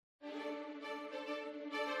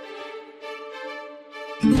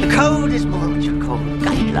The code is more what you call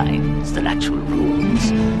guidelines than actual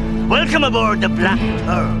rules. Welcome aboard the Black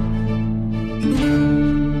Pearl.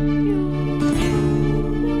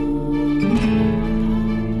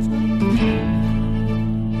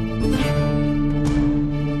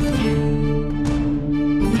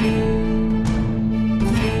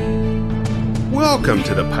 Welcome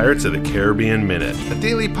to the Pirates of the Caribbean Minute, a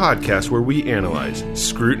daily podcast where we analyze,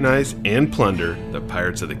 scrutinize, and plunder the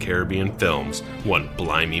Pirates of the Caribbean films, one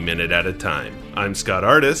blimey minute at a time. I'm Scott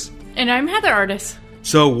Artis. And I'm Heather Artis.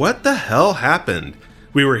 So what the hell happened?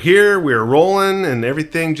 We were here, we were rolling, and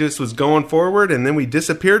everything just was going forward, and then we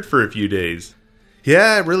disappeared for a few days.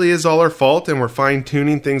 Yeah, it really is all our fault, and we're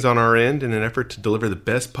fine-tuning things on our end in an effort to deliver the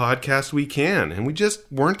best podcast we can. And we just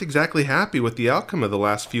weren't exactly happy with the outcome of the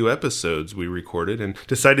last few episodes we recorded and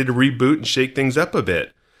decided to reboot and shake things up a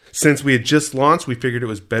bit. Since we had just launched, we figured it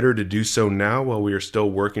was better to do so now while we are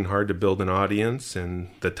still working hard to build an audience, and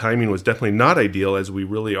the timing was definitely not ideal as we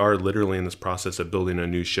really are literally in this process of building a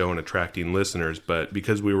new show and attracting listeners, but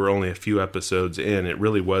because we were only a few episodes in, it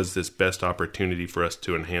really was this best opportunity for us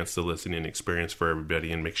to enhance the listening experience for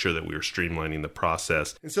everybody and make sure that we were streamlining the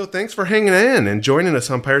process. And so thanks for hanging in and joining us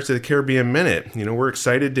on Pirates of the Caribbean Minute. You know, we're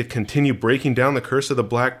excited to continue breaking down the Curse of the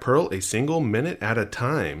Black Pearl a single minute at a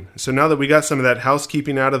time. So now that we got some of that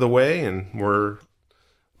housekeeping out of the way, and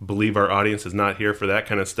believe our audience is not here for that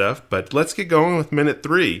kind of stuff, but let's get going with minute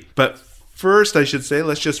 3. But first, I should say,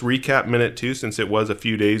 let's just recap minute 2 since it was a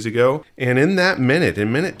few days ago. And in that minute,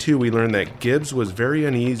 in minute 2, we learned that Gibbs was very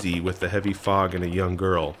uneasy with the heavy fog and a young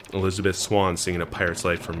girl, Elizabeth Swann, singing A Pirate's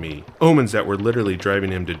Life for Me. Omens that were literally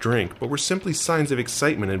driving him to drink, but were simply signs of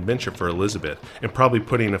excitement and adventure for Elizabeth, and probably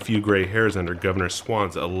putting a few gray hairs under Governor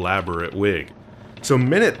Swann's elaborate wig. So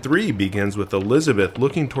minute 3 begins with Elizabeth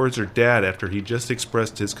looking towards her dad after he just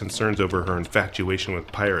expressed his concerns over her infatuation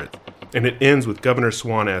with pirates. And it ends with Governor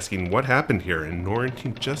Swann asking what happened here and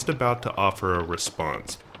Norrington just about to offer a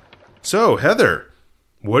response. So, Heather,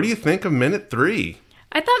 what do you think of minute 3?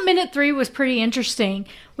 I thought minute 3 was pretty interesting.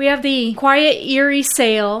 We have the quiet, eerie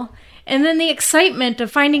sail, and then the excitement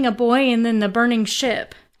of finding a boy and then the burning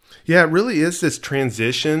ship. Yeah, it really is this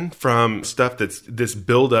transition from stuff that's this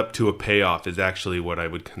build up to a payoff is actually what I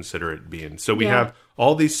would consider it being. So we have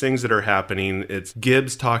all these things that are happening. It's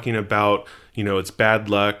Gibbs talking about, you know, it's bad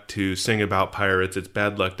luck to sing about pirates. It's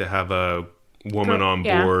bad luck to have a woman on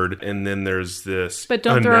board. And then there's this but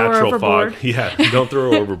don't throw her overboard. Fog. Yeah, don't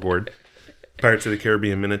throw her overboard. Pirates of the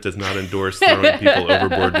Caribbean Minute does not endorse throwing people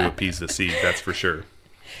overboard to appease the sea, that's for sure.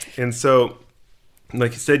 And so,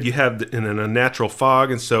 like you said, you have in a natural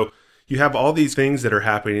fog, and so you have all these things that are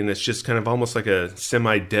happening. It's just kind of almost like a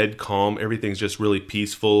semi-dead calm. Everything's just really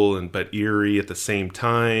peaceful but eerie at the same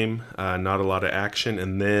time. Not a lot of action.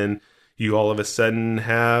 And then you all of a sudden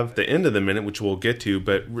have the end of the minute, which we'll get to,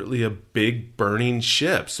 but really a big burning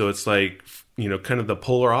ship. So it's like, you know, kind of the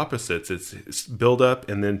polar opposites. It's build up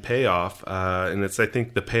and then payoff. And it's, I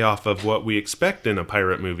think, the payoff of what we expect in a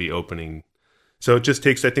pirate movie opening. So it just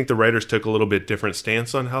takes, I think the writers took a little bit different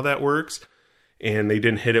stance on how that works. And they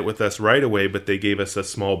didn't hit it with us right away, but they gave us a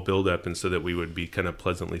small build-up, and so that we would be kind of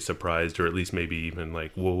pleasantly surprised, or at least maybe even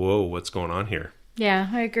like, whoa, what's going on here? Yeah,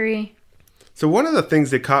 I agree. So one of the things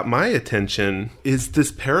that caught my attention is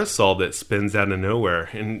this parasol that spins out of nowhere.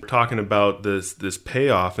 And talking about this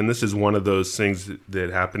payoff, and this is one of those things that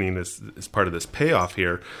happening as part of this payoff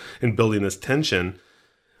here, and building this tension.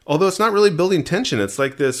 Although it's not really building tension, it's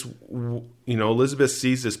like this, you know, Elizabeth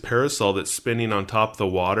sees this parasol that's spinning on top of the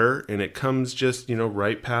water, and it comes just, you know,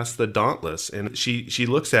 right past the Dauntless. And she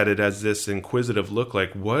looks at it as this inquisitive look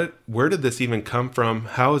like, where did this even come from?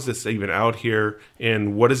 How is this even out here?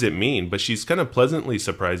 And what does it mean? But she's kind of pleasantly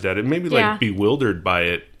surprised at it, maybe like bewildered by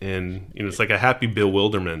it. And, you know, it's like a happy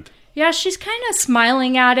bewilderment. Yeah, she's kind of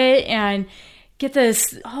smiling at it and get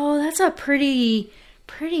this, oh, that's a pretty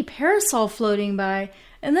parasol floating by.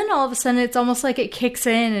 And then all of a sudden, it's almost like it kicks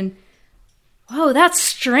in and, whoa, that's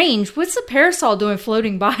strange. What's the parasol doing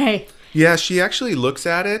floating by? Yeah, she actually looks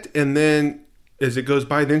at it, and then as it goes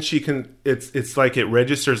by, then she can, it's like it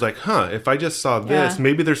registers like, if I just saw this,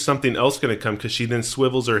 maybe there's something else going to come, because she then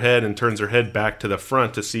swivels her head and turns her head back to the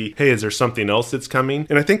front to see, hey, is there something else that's coming?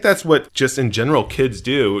 And I think that's what just in general kids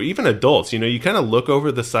do, even adults, you know, you kind of look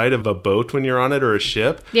over the side of a boat when you're on it or a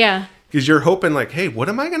ship. Yeah. Because you're hoping like, hey, what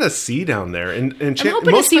am I going to see down there? I'm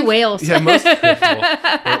hoping to see whales. Yeah,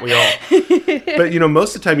 aren't we all? But, you know,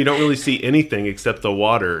 most of the time you don't really see anything except the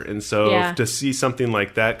water. And so to see something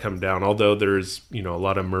like that come down, although there's, you know, a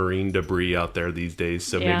lot of marine debris out there these days,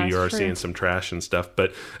 so maybe you are seeing some trash and stuff.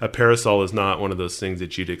 But a parasol is not one of those things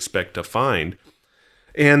that you'd expect to find.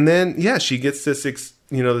 And then, she gets this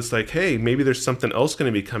it's like, hey, maybe there's something else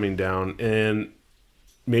going to be coming down, and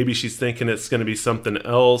maybe she's thinking it's going to be something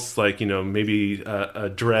else, like, maybe a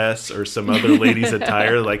dress or some other lady's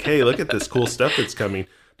attire. Like, hey, look at this cool stuff that's coming.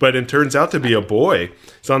 But it turns out to be a boy.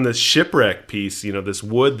 It's on this shipwreck piece, this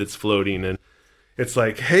wood that's floating. And it's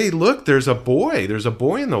like, hey, look, there's a boy. There's a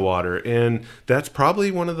boy in the water. And that's probably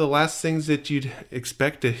one of the last things that you'd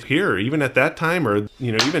expect to hear, even at that time or,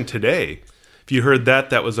 even today. If you heard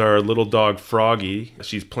that, that was our little dog, Froggy.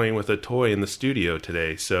 She's playing with a toy in the studio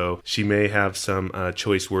today. So she may have some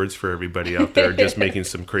choice words for everybody out there, just making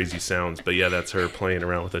some crazy sounds. But yeah, that's her playing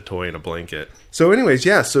around with a toy and a blanket. So anyways,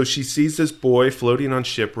 yeah, so she sees this boy floating on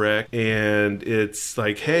shipwreck. And it's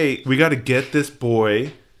like, hey, we got to get this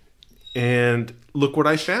boy. And look what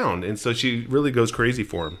I found. And so she really goes crazy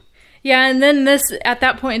for him. Yeah, and then at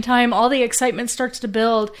that point in time, all the excitement starts to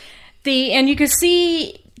build. And you can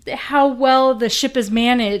see how well the ship is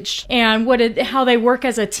managed and how they work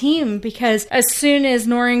as a team, because as soon as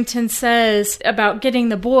Norrington says about getting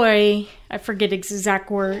the boy, I forget his exact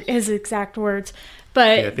words,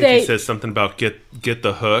 but I think he says something about get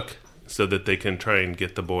the hook so that they can try and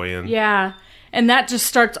get the boy in. Yeah. And that just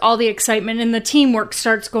starts all the excitement, and the teamwork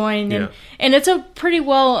starts going, and it's a pretty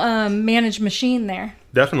well managed machine there.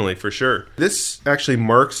 Definitely, for sure. This actually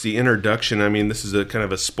marks the introduction. I mean, this is a kind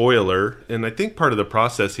of a spoiler, and I think part of the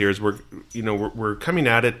process here is we're coming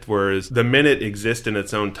at it whereas the minute exists in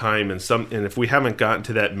its own time, and if we haven't gotten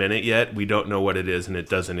to that minute yet, we don't know what it is, and it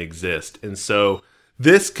doesn't exist. And so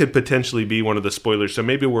this could potentially be one of the spoilers, so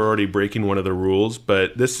maybe we're already breaking one of the rules,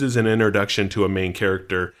 but this is an introduction to a main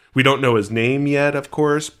character. We don't know his name yet, of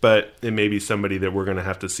course, but it may be somebody that we're going to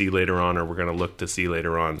have to see later on, or we're going to look to see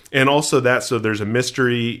later on. And also so there's a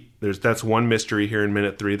mystery. That's one mystery here in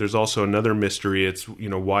minute 3. There's also another mystery. It's,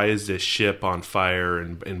 why is this ship on fire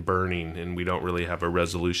and burning? And we don't really have a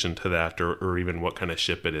resolution to that, or even what kind of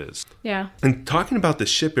ship it is. Yeah. And talking about the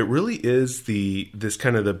ship, it really is this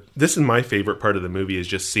is my favorite part of the movie, is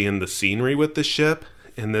just seeing the scenery with the ship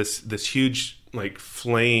and this huge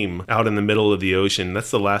flame out in the middle of the ocean. That's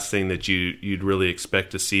the last thing that you'd really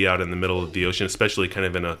expect to see out in the middle of the ocean, especially kind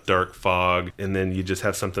of in a dark fog. And then you just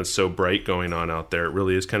have something so bright going on out there. It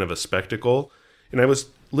really is kind of a spectacle. And I was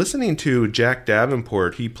listening to Jack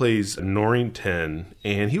Davenport. He plays Norrington,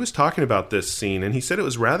 and he was talking about this scene, and he said it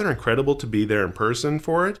was rather incredible to be there in person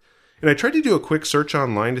for it. And I tried to do a quick search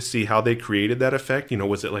online to see how they created that effect.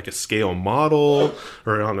 Was it like a scale model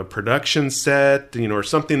or on a production set, or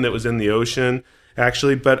something that was in the ocean,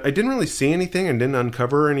 actually. But I didn't really see anything and didn't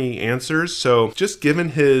uncover any answers. So just given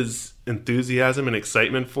his enthusiasm and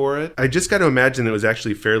excitement for it, I just got to imagine it was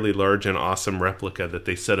actually fairly large and awesome replica that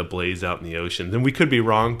they set ablaze out in the ocean. And we could be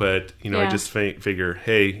wrong, but, I just figure,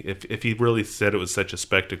 hey, if he really said it was such a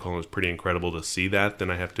spectacle and it was pretty incredible to see that, then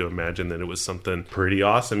I have to imagine that it was something pretty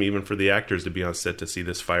awesome, even for the actors to be on set to see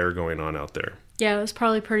this fire going on out there. Yeah, it was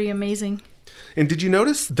probably pretty amazing. And did you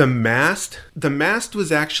notice the mast? The mast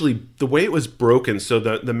was actually, the way it was broken, so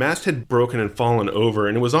the mast had broken and fallen over,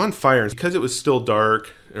 and it was on fire. And because it was still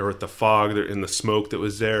dark, or with the fog and the smoke that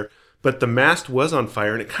was there, but the mast was on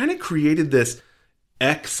fire, and it kind of created this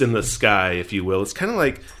X in the sky, if you will. It's kind of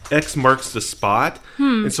like X marks the spot.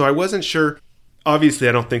 And so I wasn't sure. Obviously,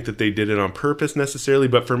 I don't think that they did it on purpose necessarily,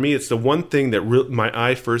 but for me, it's the one thing that my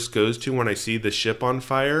eye first goes to when I see the ship on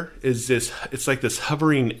fire is this. It's like this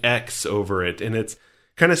hovering X over it, and it's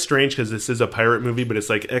kind of strange because this is a pirate movie, but it's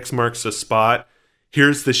like X marks the spot.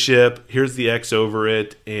 Here's the ship, here's the X over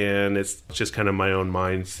it, and it's just kind of my own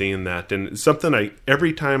mind seeing that. And it's something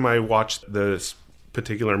every time I watch this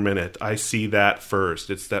particular minute, I see that first.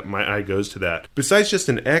 It's that my eye goes to that. Besides just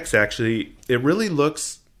an X, actually, it really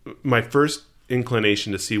looks, my first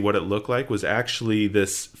inclination to see what it looked like was actually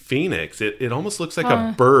this phoenix. It almost looks like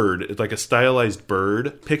a bird. It's like a stylized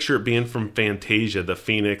bird. Picture it being from Fantasia, the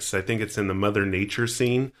phoenix. I think it's in the Mother Nature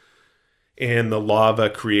scene. And the lava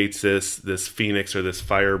creates this phoenix or this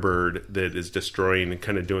firebird that is destroying and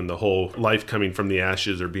kind of doing the whole life coming from the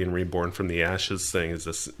ashes or being reborn from the ashes thing is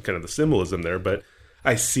this kind of the symbolism there. But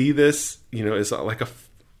I see this, as like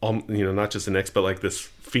not just an X, but like this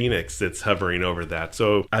phoenix that's hovering over that.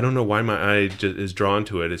 So I don't know why my eye is drawn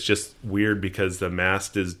to it. It's just weird because the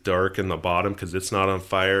mast is dark in the bottom because it's not on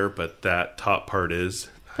fire, but that top part is.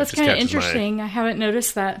 That's kind of interesting. I haven't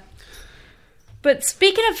noticed that. But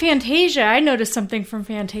speaking of Fantasia, I noticed something from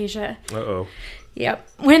Fantasia. Uh-oh. Yep.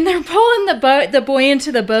 When they're pulling the boy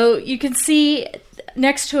into the boat, you can see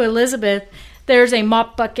next to Elizabeth, there's a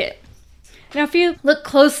mop bucket. Now, if you look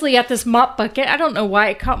closely at this mop bucket, I don't know why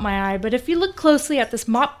it caught my eye, but if you look closely at this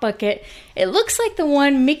mop bucket, it looks like the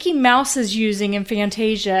one Mickey Mouse is using in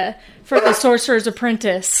Fantasia for The Sorcerer's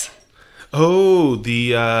Apprentice. Oh,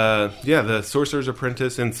 the Sorcerer's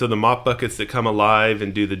Apprentice, and so the mop buckets that come alive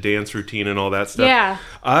and do the dance routine and all that stuff. Yeah.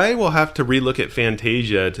 I will have to relook at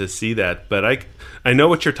Fantasia to see that, but I know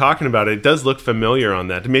what you're talking about. It does look familiar on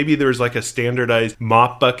that. Maybe there's like a standardized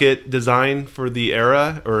mop bucket design for the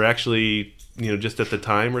era, or actually, just at the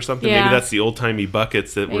time or something. Yeah. Maybe that's the old-timey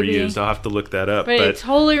buckets that were used. I'll have to look that up. But it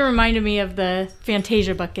totally reminded me of the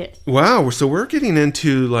Fantasia bucket. Wow, so we're getting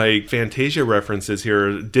into like Fantasia references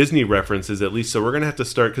here, Disney references at least. So we're going to have to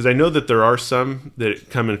start, because I know that there are some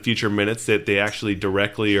that come in future minutes that they actually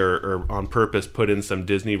directly or on purpose put in some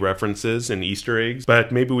Disney references and Easter eggs.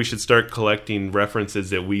 But maybe we should start collecting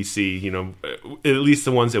references that we see, at least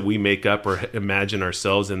the ones that we make up or imagine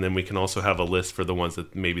ourselves, and then we can also have a list for the ones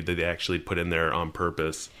that maybe they actually put in there on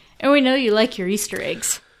purpose. And we know you like your Easter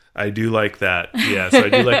eggs. I do like that. Yeah, so I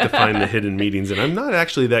do like to find the hidden meanings, and I'm not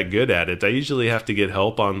actually that good at it. I usually have to get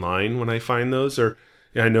help online when I find those, or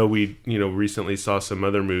I know we, recently saw some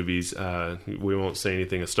other movies. We won't say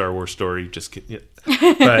anything, a Star Wars story, just kidding.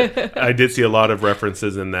 But I did see a lot of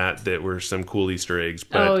references in that were some cool Easter eggs.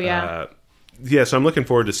 But, yeah, so I'm looking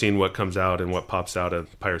forward to seeing what comes out and what pops out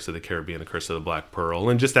of Pirates of the Caribbean, The Curse of the Black Pearl,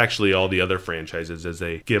 and just actually all the other franchises as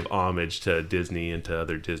they give homage to Disney and to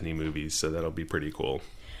other Disney movies. So that'll be pretty cool.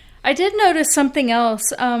 I did notice something else.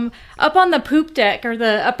 Up on the poop deck, or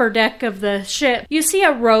the upper deck of the ship, you see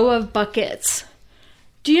a row of buckets.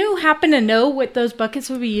 Do you happen to know what those buckets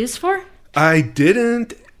would be used for? I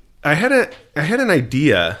didn't. I had an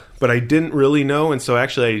idea, but I didn't really know, and so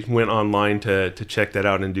actually I went online to check that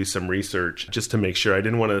out and do some research just to make sure. I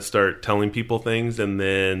didn't want to start telling people things, and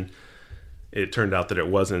then it turned out that it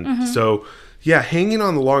wasn't. Mm-hmm. So, yeah, hanging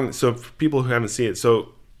on the long... So, for people who haven't seen it,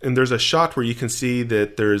 and there's a shot where you can see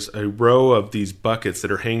that there's a row of these buckets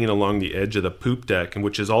that are hanging along the edge of the poop deck, and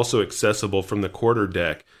which is also accessible from the quarter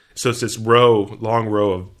deck. So it's this long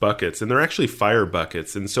row of buckets, and they're actually fire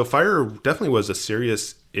buckets. And so fire definitely was a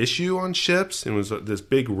serious issue on ships, and was this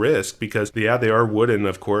big risk because, they are wooden,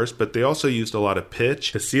 of course, but they also used a lot of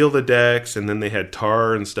pitch to seal the decks, and then they had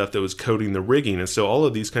tar and stuff that was coating the rigging. And so all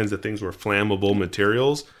of these kinds of things were flammable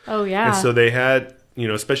materials. Oh, yeah. And so they had...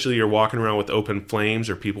 especially you're walking around with open flames,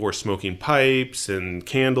 or people were smoking pipes and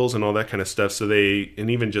candles and all that kind of stuff. So and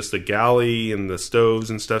even just the galley and the stoves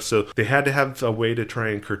and stuff. So they had to have a way to try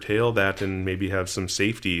and curtail that and maybe have some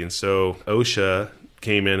safety. And so OSHA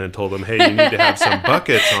came in and told them, hey, you need to have some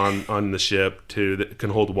buckets on the ship that can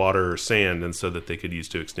hold water or sand, and so that they could use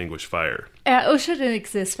to extinguish fire. OSHA didn't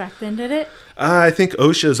exist back then, did it? I think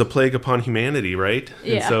OSHA is a plague upon humanity, right?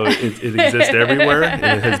 Yeah. And so it exists everywhere, and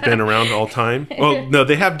it has been around all time. Well, no,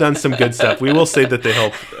 they have done some good stuff. We will say that they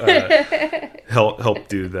help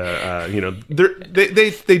do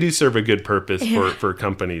the, they do serve a good purpose for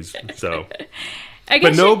companies, so...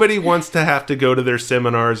 But nobody wants to have to go to their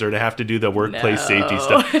seminars or to have to do the workplace safety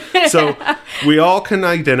stuff. So we all can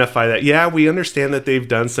identify that. Yeah, we understand that they've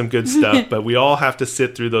done some good stuff, but we all have to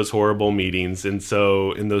sit through those horrible meetings and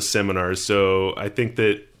so in those seminars. So I think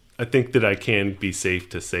that I can be safe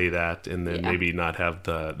to say that, and then maybe not have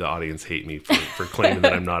the audience hate me for claiming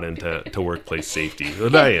that I'm not into workplace safety.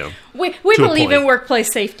 But I am. We believe in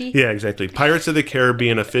workplace safety. Yeah, exactly. Pirates of the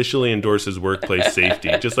Caribbean officially endorses workplace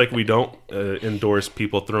safety, just like we don't endorse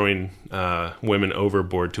people throwing women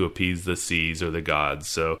overboard to appease the seas or the gods.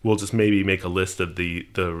 So we'll just maybe make a list of the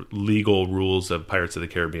legal rules of Pirates of the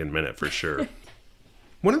Caribbean Minute for sure.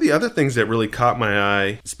 One of the other things that really caught my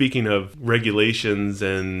eye, speaking of regulations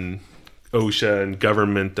and OSHA and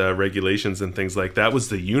government regulations and things like that, was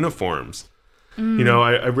the uniforms.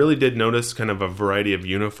 I really did notice kind of a variety of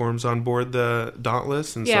uniforms on board the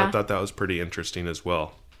Dauntless, and so I thought that was pretty interesting as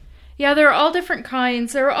well. Yeah, there are all different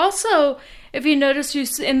kinds. There are also, if you notice,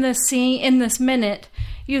 in this minute,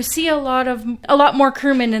 you see a lot more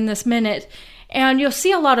crewmen in this minute, and you'll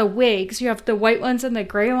see a lot of wigs. You have the white ones and the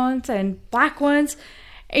gray ones and black ones.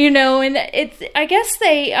 And I guess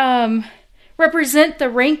they represent the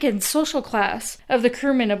rank and social class of the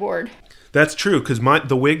crewmen aboard. That's true, because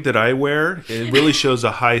the wig that I wear, it really shows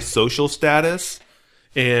a high social status.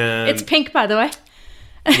 And it's pink, by the way.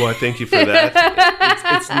 Well, thank you for that.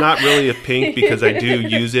 It's not really a pink, because I do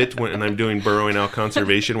use it when I'm doing burrowing owl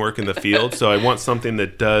conservation work in the field. So I want something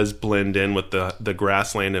that does blend in with the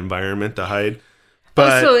grassland environment to hide.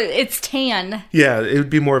 But, so it's tan. Yeah, it would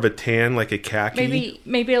be more of a tan, like a khaki.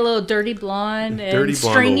 Maybe a little dirty blonde and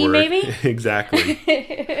stringy, maybe? Exactly.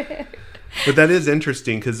 But that is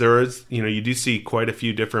interesting, because there is, you do see quite a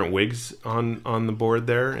few different wigs on the board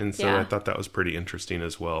there, and so I thought that was pretty interesting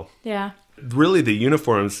as well. Yeah. Really, the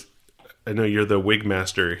uniforms, I know you're the wig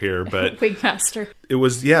master here, but Wig master. it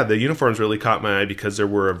was, the uniforms really caught my eye because there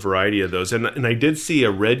were a variety of those. And I did see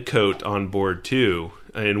a red coat on board too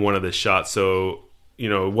in one of the shots. So,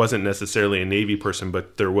 it wasn't necessarily a Navy person,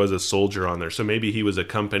 but there was a soldier on there. So maybe he was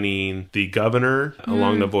accompanying the governor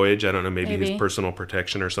along the voyage. I don't know, maybe his personal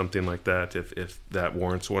protection or something like that, if that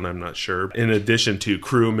warrants one, I'm not sure. In addition to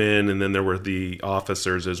crewmen, and then there were the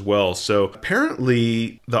officers as well. So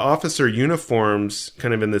apparently the officer uniforms,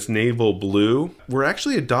 kind of in this naval blue, were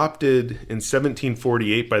actually adopted in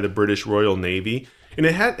 1748 by the British Royal Navy. And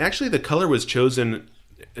it had, actually the color was chosen,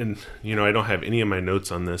 and I don't have any of my notes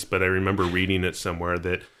on this, but I remember reading it somewhere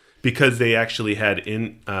that because they actually had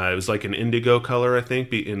it was like an indigo color, I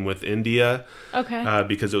think, with India. Okay.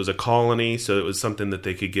 Because it was a colony, so it was something that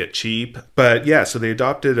they could get cheap. But so they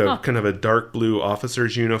adopted a kind of a dark blue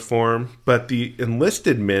officer's uniform. But the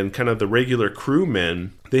enlisted men, kind of the regular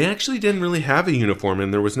crewmen, they actually didn't really have a uniform,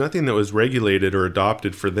 and there was nothing that was regulated or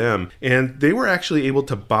adopted for them. And they were actually able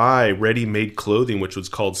to buy ready-made clothing, which was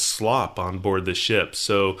called slop, on board the ship.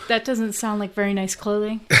 So that doesn't sound like very nice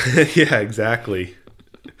clothing. Yeah, exactly.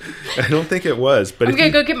 I don't think it was, but I'm gonna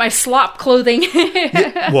go get my slop clothing.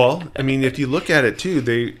 Well, I mean, if you look at it too,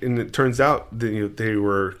 and it turns out they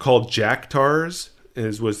were called jack tars,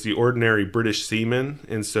 as was the ordinary British seaman,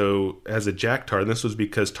 and so as a jack tar, and this was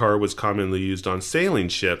because tar was commonly used on sailing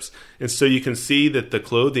ships, and so you can see that the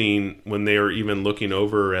clothing, when they are even looking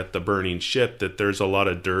over at the burning ship, that there's a lot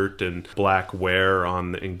of dirt and black wear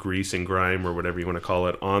and grease and grime, or whatever you want to call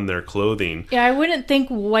it, on their clothing. Yeah, I wouldn't think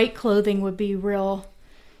white clothing would be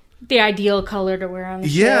the ideal color to wear on the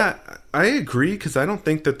ship. Yeah, I agree, because I don't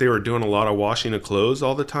think that they were doing a lot of washing of clothes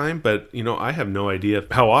all the time, but, I have no idea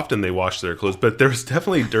how often they wash their clothes, but there's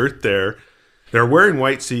definitely dirt there. They're wearing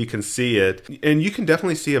white so you can see it, and you can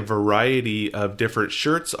definitely see a variety of different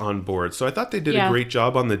shirts on board. So I thought they did a great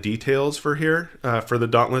job on the details for the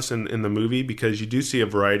Dauntless in the movie, because you do see a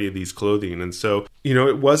variety of these clothing. And so,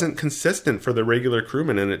 it wasn't consistent for the regular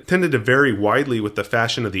crewmen, and it tended to vary widely with the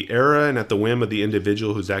fashion of the era and at the whim of the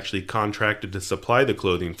individual who's actually contracted to supply the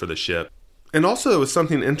clothing for the ship. And also, it was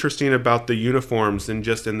something interesting about the uniforms, and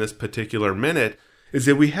just in this particular minute, is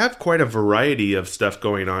that we have quite a variety of stuff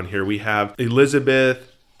going on here. We have Elizabeth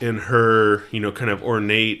in her, kind of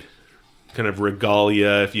ornate, kind of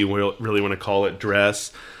regalia, if you really want to call it,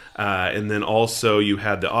 dress. And then also you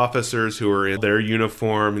had the officers who were in their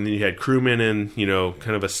uniform, and then you had crewmen in,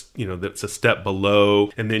 kind of that's a step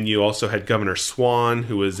below. And then you also had Governor Swan,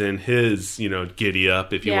 who was in his, giddy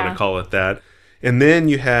up, if you want to call it that. And then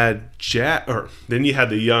you had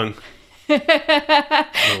the young...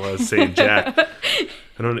 I was saying Jack.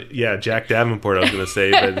 Jack Davenport, I was going to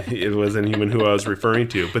say, but it wasn't even who I was referring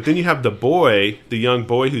to. But then you have the young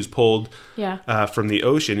boy who's pulled from the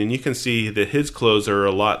ocean, and you can see that his clothes are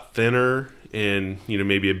a lot thinner and,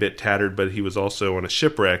 maybe a bit tattered, but he was also on a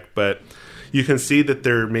shipwreck. But you can see that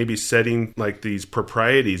they're maybe setting like these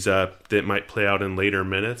proprieties up that might play out in later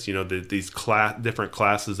minutes, these different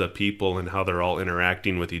classes of people and how they're all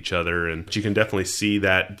interacting with each other. And you can definitely see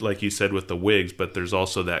that, like you said, with the wigs, but there's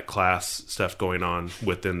also that class stuff going on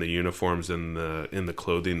within the uniforms and in the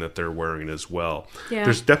clothing that they're wearing as well. Yeah.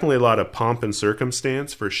 There's definitely a lot of pomp and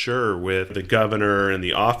circumstance for sure with the governor and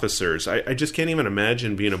the officers. I just can't even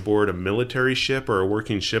imagine being aboard a military ship or a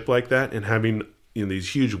working ship like that and having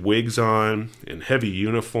these huge wigs on and heavy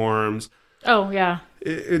uniforms. Oh, yeah.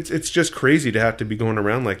 It's just crazy to have to be going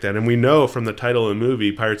around like that. And we know from the title of the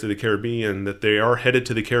movie, Pirates of the Caribbean, that they are headed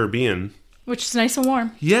to the Caribbean. Which is nice and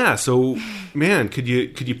warm. Yeah, so, man, could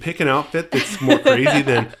you pick an outfit that's more crazy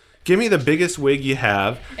than... Give me the biggest wig you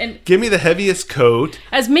have. And give me the heaviest coat.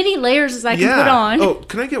 As many layers as I can put on. Oh,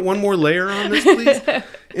 can I get one more layer on this, please?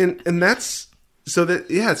 and that's... So that,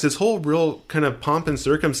 it's this whole real kind of pomp and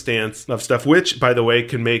circumstance of stuff, which, by the way,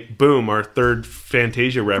 can make, boom, our third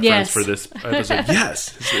Fantasia reference for this episode.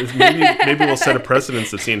 Yes. Maybe we'll set a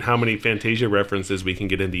precedence of seeing how many Fantasia references we can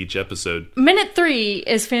get into each episode. Minute 3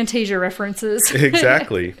 is Fantasia references.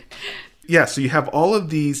 Exactly. Yeah, so you have all of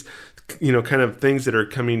these, kind of things that are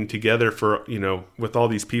coming together for, with all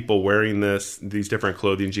these people wearing these different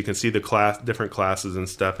clothing. You can see the different classes and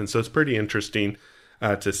stuff. And so it's pretty interesting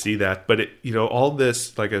to see that. But, all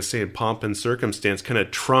this, like I was saying, pomp and circumstance kind of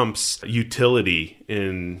trumps utility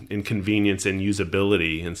in convenience and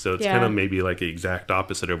usability. And so it's kind of maybe like the exact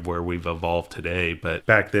opposite of where we've evolved today. But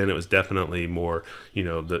back then it was definitely more,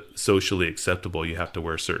 the socially acceptable. You have to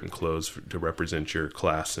wear certain clothes to represent your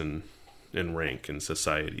class and rank in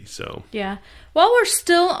society. So yeah. While we're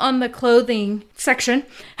still on the clothing section,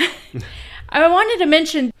 I wanted to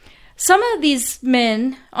mention some of these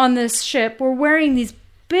men on this ship were wearing these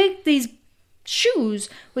shoes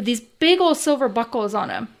with these big old silver buckles on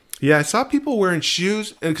them. Yeah, I saw people wearing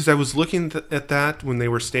shoes because I was looking at that when they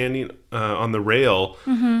were standing on the rail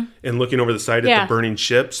and looking over the side at the burning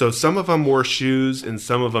ship. So some of them wore shoes and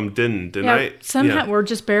some of them didn't. And some were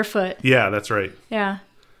just barefoot. Yeah, that's right. Yeah.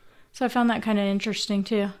 So I found that kind of interesting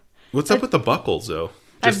too. What's up with the buckles though?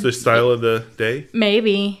 Just the style of the day?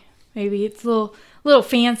 Maybe it's a little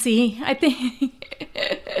fancy, I think.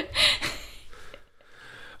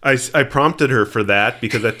 I prompted her for that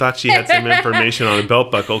because I thought she had some information on a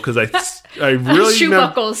belt buckle because I really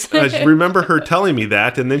buckles. I remember her telling me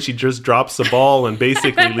that, and then she just drops the ball and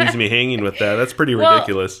basically leaves me hanging with that. That's pretty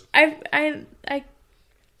ridiculous. I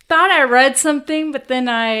thought I read something, but then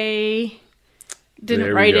I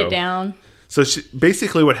didn't write it down. So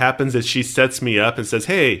basically what happens is she sets me up and says,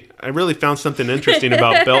 hey, I really found something interesting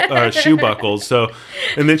about shoe buckles.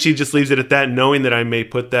 And then she just leaves it at that, knowing that I may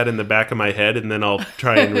put that in the back of my head, and then I'll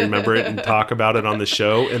try and remember it and talk about it on the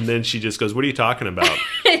show. And then she just goes, what are you talking about?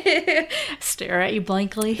 Stare at you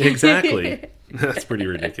blankly. Exactly. That's pretty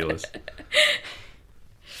ridiculous.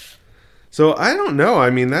 So I don't know. I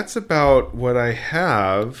mean, that's about what I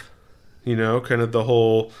have, kind of the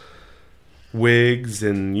whole wigs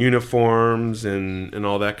and uniforms and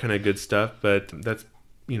all that kind of good stuff, but that's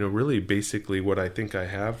really basically what I think I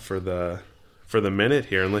have for the minute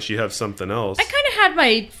here, unless you have something else. I kind of had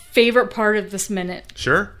my favorite part of this minute.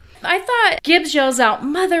 Sure. I thought Gibbs yells out,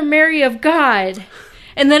 Mother Mary of God,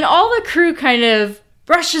 and then all the crew kind of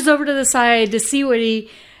rushes over to the side to see what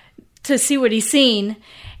he's seen,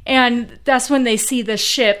 and that's when they see the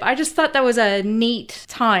ship. I just thought that was a neat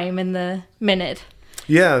time in the minute.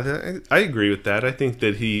 Yeah, I agree with that. I think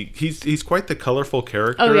that he's quite the colorful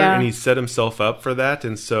character, and he set himself up for that.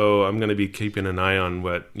 And so I'm going to be keeping an eye on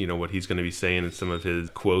what he's going to be saying in some of his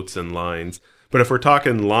quotes and lines. But if we're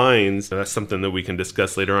talking lines, that's something that we can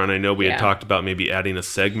discuss later on. I know we had talked about maybe adding a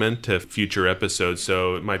segment to future episodes,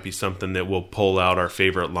 so it might be something that we'll pull out our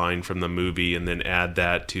favorite line from the movie and then add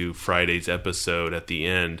that to Friday's episode at the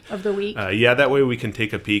end of the week. That way we can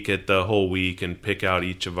take a peek at the whole week and pick out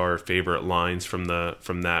each of our favorite lines from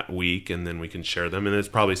that week, and then we can share them. And it's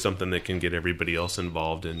probably something that can get everybody else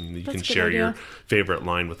involved, and you can share your favorite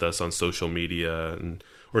line with us on social media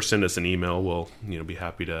or send us an email. We'll be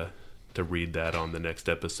happy to read that on the next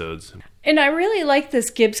episodes. And I really like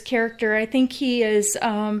this Gibbs character. I think he is,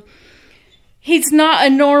 he's not a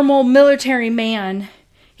normal military man.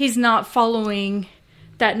 He's not following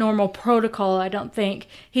that normal protocol, I don't think.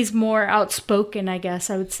 He's more outspoken, I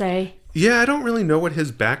guess I would say. Yeah, I don't really know what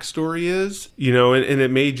his backstory is, and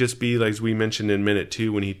it may just be, like as we mentioned in minute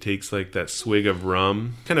 2, when he takes like that swig of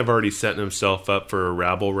rum, kind of already setting himself up for a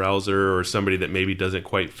rabble-rouser or somebody that maybe doesn't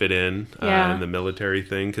quite fit in the military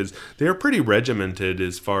thing, because they're pretty regimented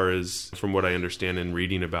as far as, from what I understand in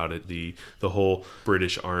reading about it, the whole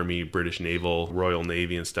British Army, British Naval, Royal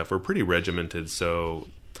Navy and stuff were pretty regimented, so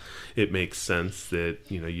it makes sense that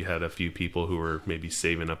you had a few people who were maybe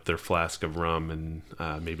saving up their flask of rum and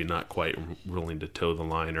maybe not quite willing to toe the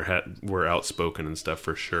line or were outspoken and stuff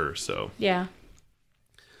for sure. So yeah.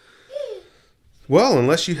 Well,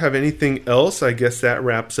 unless you have anything else, I guess that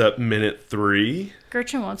wraps up minute 3.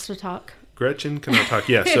 Gretchen wants to talk. Gretchen cannot talk.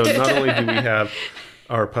 Yeah. So not only do we have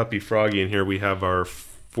our puppy Froggy in here, we have our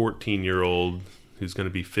 14-year-old who's going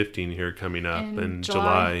to be 15 here coming up in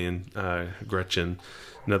July, and Gretchen,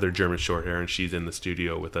 another German short hair, and she's in the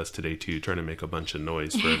studio with us today too, trying to make a bunch of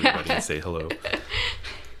noise for everybody and say hello.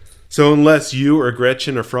 So unless you or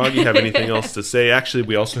Gretchen or Froggy have anything else to say, actually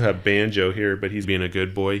we also have Banjo here, but he's being a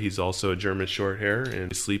good boy. He's also a German short hair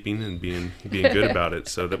and sleeping and being good about it,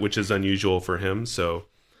 so which is unusual for him. So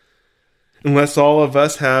unless all of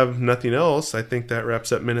us have nothing else, I think that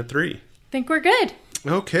wraps up minute 3. Think we're good.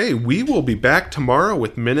 Okay, we will be back tomorrow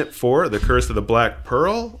with minute 4, The Curse of the Black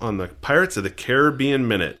Pearl, on the Pirates of the Caribbean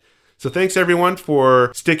Minute. So thanks everyone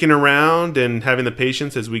for sticking around and having the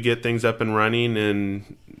patience as we get things up and running,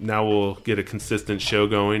 and now we'll get a consistent show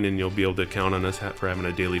going, and you'll be able to count on us for having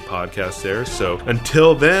a daily podcast there. So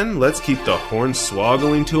until then, let's keep the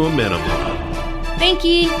hornswoggling to a minimum. Thank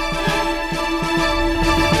you.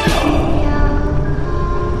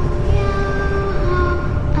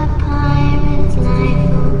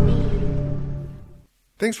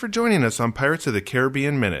 Thanks for joining us on Pirates of the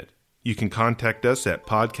Caribbean Minute. You can contact us at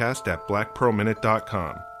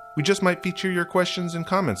podcast@blackpearlminute.com. We just might feature your questions and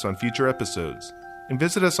comments on future episodes. And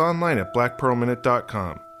visit us online at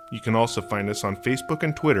blackpearlminute.com. You can also find us on Facebook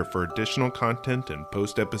and Twitter for additional content and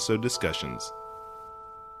post-episode discussions.